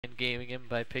mind gaming him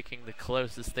by picking the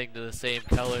closest thing to the same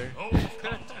color. Mind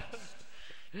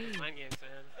games, man.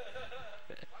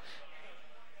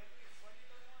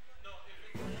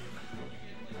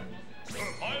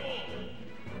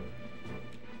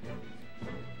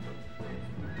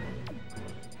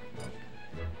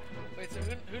 Wait, so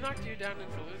who knocked you down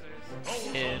into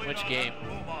losers? In which game?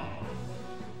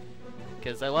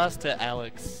 Because I lost to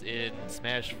Alex in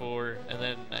Smash 4, and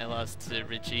then I lost to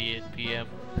Richie in PM.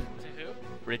 To who?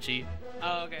 Richie.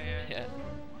 Oh, okay, yeah. Yeah.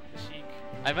 Sheik.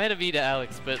 I might have beat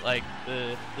Alex, but like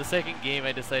the second game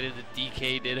I decided to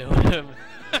DK Ditto him.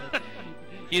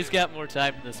 He's got more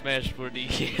time in the Smash 4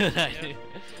 DK than I do.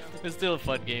 It was still a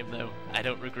fun game though. I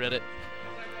don't regret it.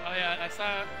 Oh yeah, I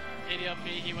saw ADLP,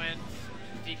 he went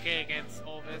DK against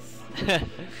Olvis.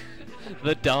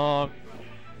 The dong.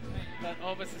 But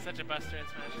Olvis is such a buster in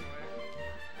Smash 4.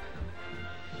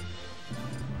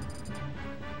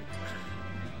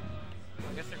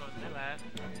 I guess they're going to that.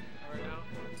 Or no?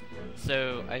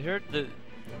 So I heard that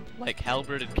like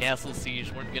Halberd and Castle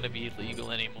Siege weren't gonna be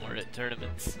legal anymore at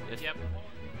tournaments. Yep.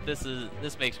 This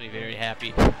makes me very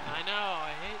happy. I know,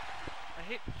 I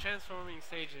hate transforming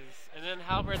stages. And then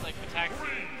Halberd like attacks you.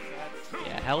 So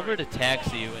Yeah, Halberd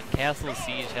attacks you, and Castle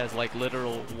Siege has like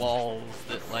literal walls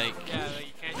that like. Yeah, like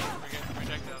you can't use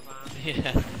projectiles on.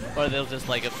 Yeah, or they'll just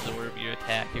like absorb your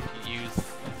attack if you use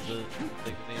the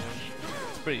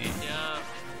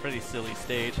it's pretty silly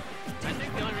stage. I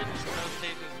think the only reason those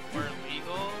stages were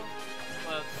legal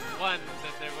was one,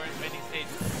 that there weren't many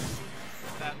stages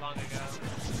that long ago,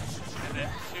 and then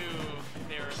two,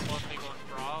 they were both legal in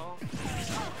Brawl.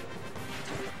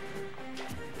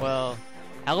 Well,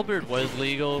 Halberd was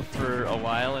legal for a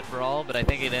while in Brawl, but I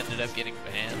think it ended up getting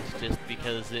banned just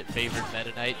because it favored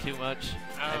Meta Knight too much.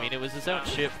 Oh, I mean, it was his own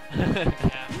ship. Yeah.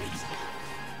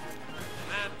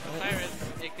 Man, Osiris,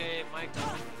 aka Mike,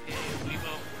 aka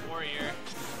Weebo Warrior.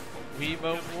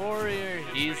 Weebo Warrior.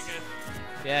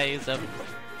 He's up a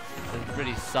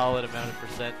pretty solid amount of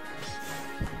percent.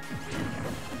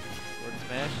 Forward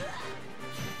smash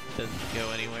doesn't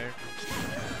go anywhere.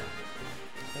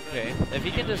 Okay, if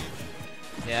he can just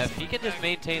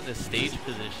maintain the stage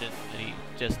position that he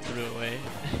just threw away.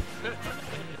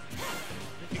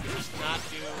 He could just not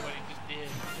do what he just did.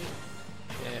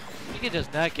 Yeah, if he could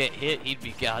just not get hit, he'd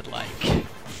be godlike.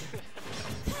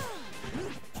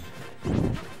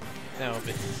 No, but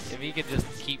if he could just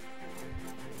keep,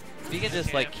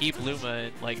 like keep Luma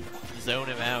and like zone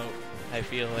him out, I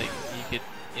feel like he could,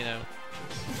 you know,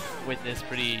 win this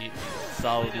pretty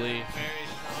solidly. Very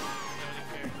strong zoning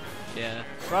character. Yeah,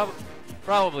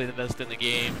 probably the best in the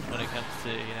game when it comes to,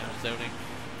 you know, zoning.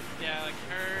 Yeah, like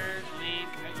her, Link,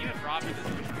 even Robin is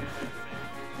pretty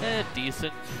good.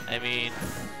 Decent. I mean,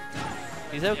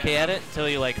 he's okay at it until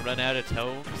you like run out of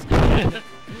tomes. And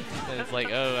it's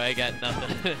like, oh, I got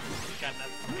nothing. Got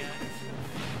nothing yet.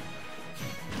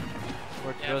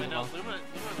 Yeah, but no, Luma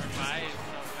revives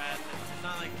so fast. It's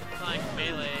not like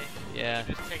melee. Yeah.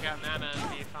 You just take out mana and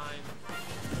be fine.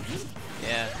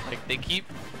 Yeah, like they keep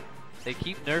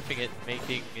nerfing it,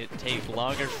 making it take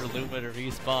longer for Luma to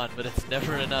respawn, but it's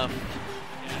never enough.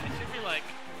 Yeah, it should be like,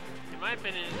 in my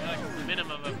opinion, like a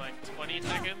minimum of like 20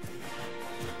 seconds.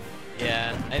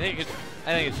 Yeah, I think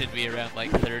it should be around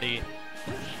like 30.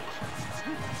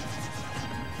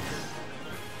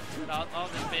 All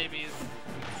the babies.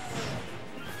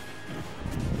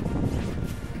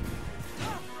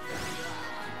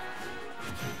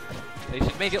 They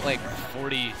should make it like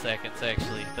 40 seconds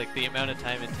actually, like the amount of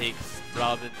time it takes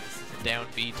Robin's down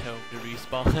B tome to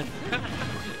respawn. Is it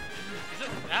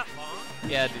that long?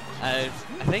 Yeah, dude, I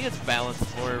think it's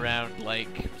balanced more around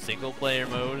like single player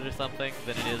mode or something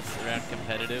than it is around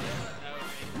competitive.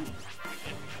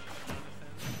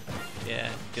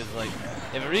 Yeah, because like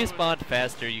if it respawned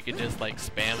faster, you could just like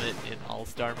spam it in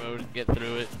all-star mode and get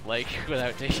through it like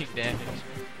without taking damage.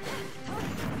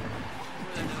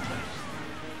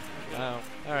 Wow.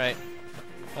 All right.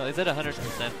 Well, he's at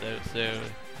 100% though, so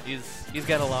he's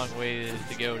got a long way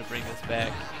to go to bring this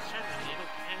back.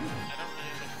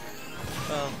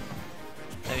 Well,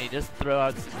 I mean, just throw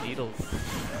out some needles,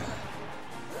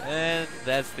 and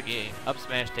that's the game. Up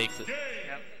smash takes it.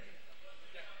 Yep.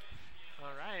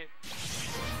 All right.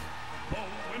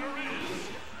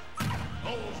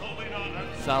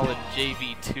 Solid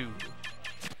JV2,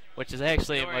 which is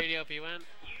actually You a know where much. ADLP went?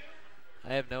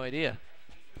 I have no idea.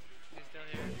 He's still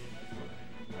here.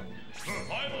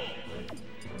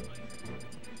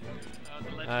 Oh,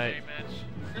 the legendary match.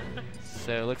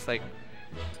 So it looks like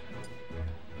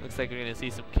we're gonna see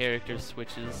some character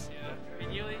switches. Yeah, I mean,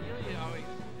 Yuli always,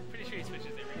 I'm pretty sure he switches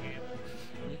every game.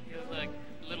 He was like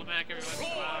Little Mac every once in a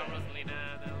while,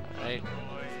 Rosalina, then Right. Boy.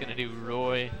 gonna do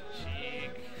Roy.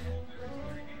 Sheik.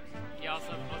 He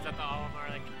also was at the Olimar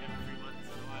like every once in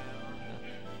a while.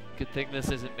 Good thing this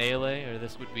isn't Melee, or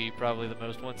this would be probably the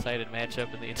most one-sided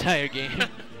matchup in the entire game.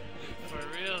 For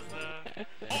real, though. Oh, is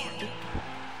he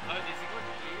going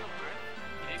to Leo Marth?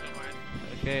 He did go Marth.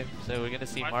 Okay, so we're gonna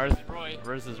see Marth Marth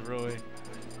versus Roy.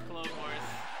 Clone Wars.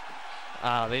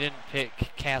 Ah, they didn't pick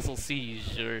Castle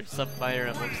Siege or some Fire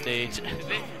Emblem stage. Is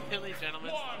it Hilly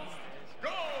Gentlemen's stage?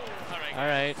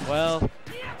 Alright, well,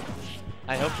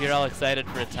 I hope you're all excited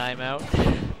for a timeout.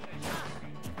 Well,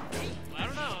 I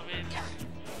don't know,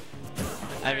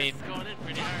 I mean, it's going in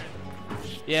pretty hard.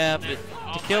 Yeah, but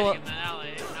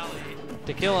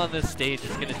to kill on this stage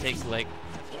is gonna take like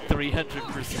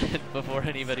 300% before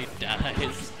anybody dies.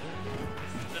 This is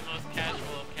the most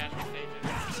casual of casual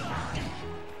stages.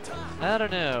 I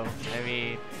don't know. I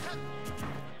mean,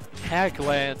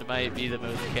 Hackland might be the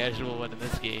most casual one in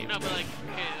this game. No, but like,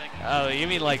 okay, like. Oh, you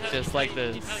mean like just like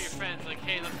the. You tell your friends like,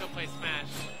 hey, let's go play Smash.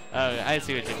 Oh, I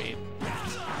see what you mean.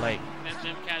 Like.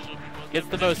 Them casual people. It's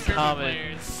the most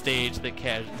common stage that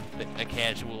a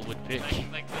casual would pick.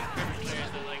 Like the Kirby players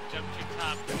that like jump to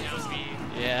top down B.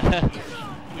 Yeah.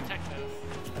 We tech those.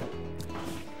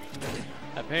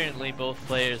 Apparently both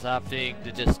players opting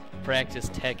to just practice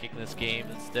teching this game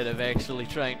instead of actually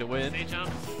trying to win. Stay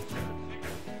jumps.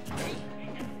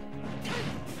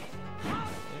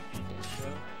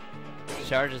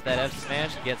 Charges that F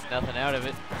smash, gets nothing out of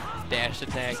it. Dash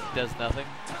attack does nothing.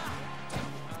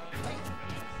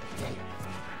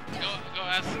 Go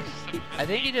ask. I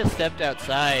think he just stepped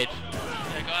outside.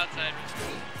 Yeah, go outside.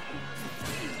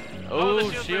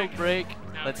 Oh, shield break.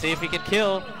 No. Let's see if he can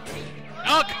kill.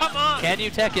 Oh, come on! Can you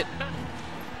tech it?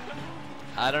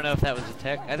 I don't know if that was a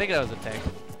tech. I think that was a tech.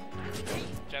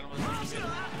 Gentlemen,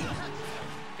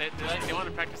 they want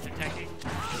to practice their teching.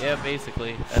 Yeah,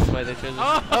 basically. That's why they chose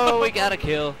it. Oh, we got a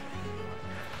kill.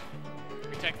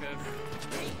 We tech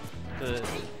this.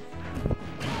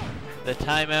 The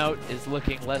timeout is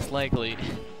looking less likely,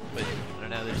 but I don't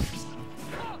know.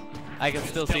 I can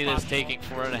still see this taking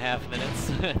 4.5 minutes.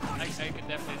 I can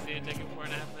definitely see it taking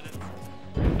 4.5 minutes.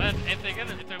 But if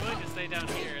they're willing to stay down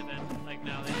here, then like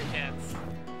no, there's a chance.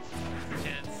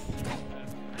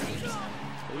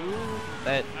 Ooh,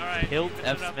 that hilt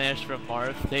F smash from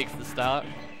Marth takes the stock.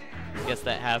 I guess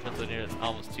that happens when you're at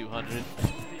almost 200.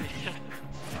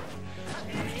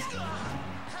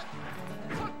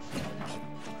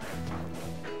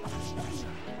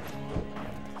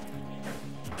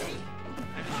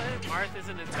 Marth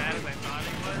isn't as bad as I thought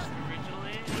he was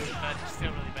originally, but he's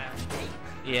still really bad.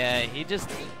 Yeah, he just...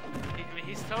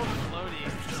 he's so floaty.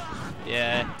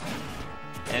 Yeah,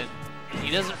 and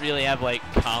he doesn't really have like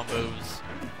combos.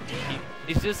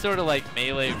 He's just sort of like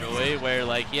Melee Roy, where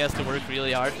like he has to work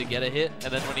really hard to get a hit,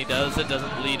 and then when he does, it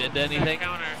doesn't lead into anything.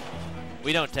 Counter.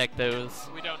 We don't tech those.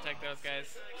 We don't tech those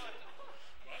guys.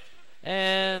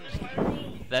 And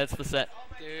that's the set.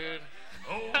 Dude.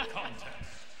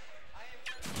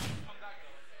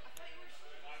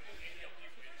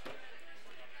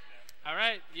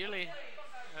 Alright, Yuli.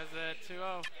 That was a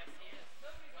 2-0.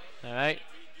 Alright.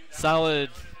 Solid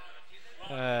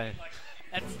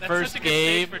that's first such a good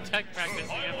game. stage for tech practice,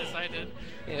 I've decided.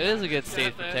 Yeah, it is a good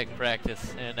stage for tech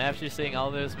practice. And after seeing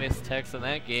all those missed techs in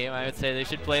that game, I would say they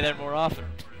should play that more often.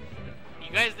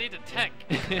 You guys need to tech.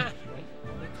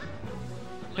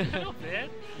 Look, man.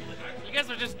 You guys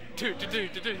are just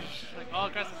like all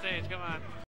across the stage. Come on.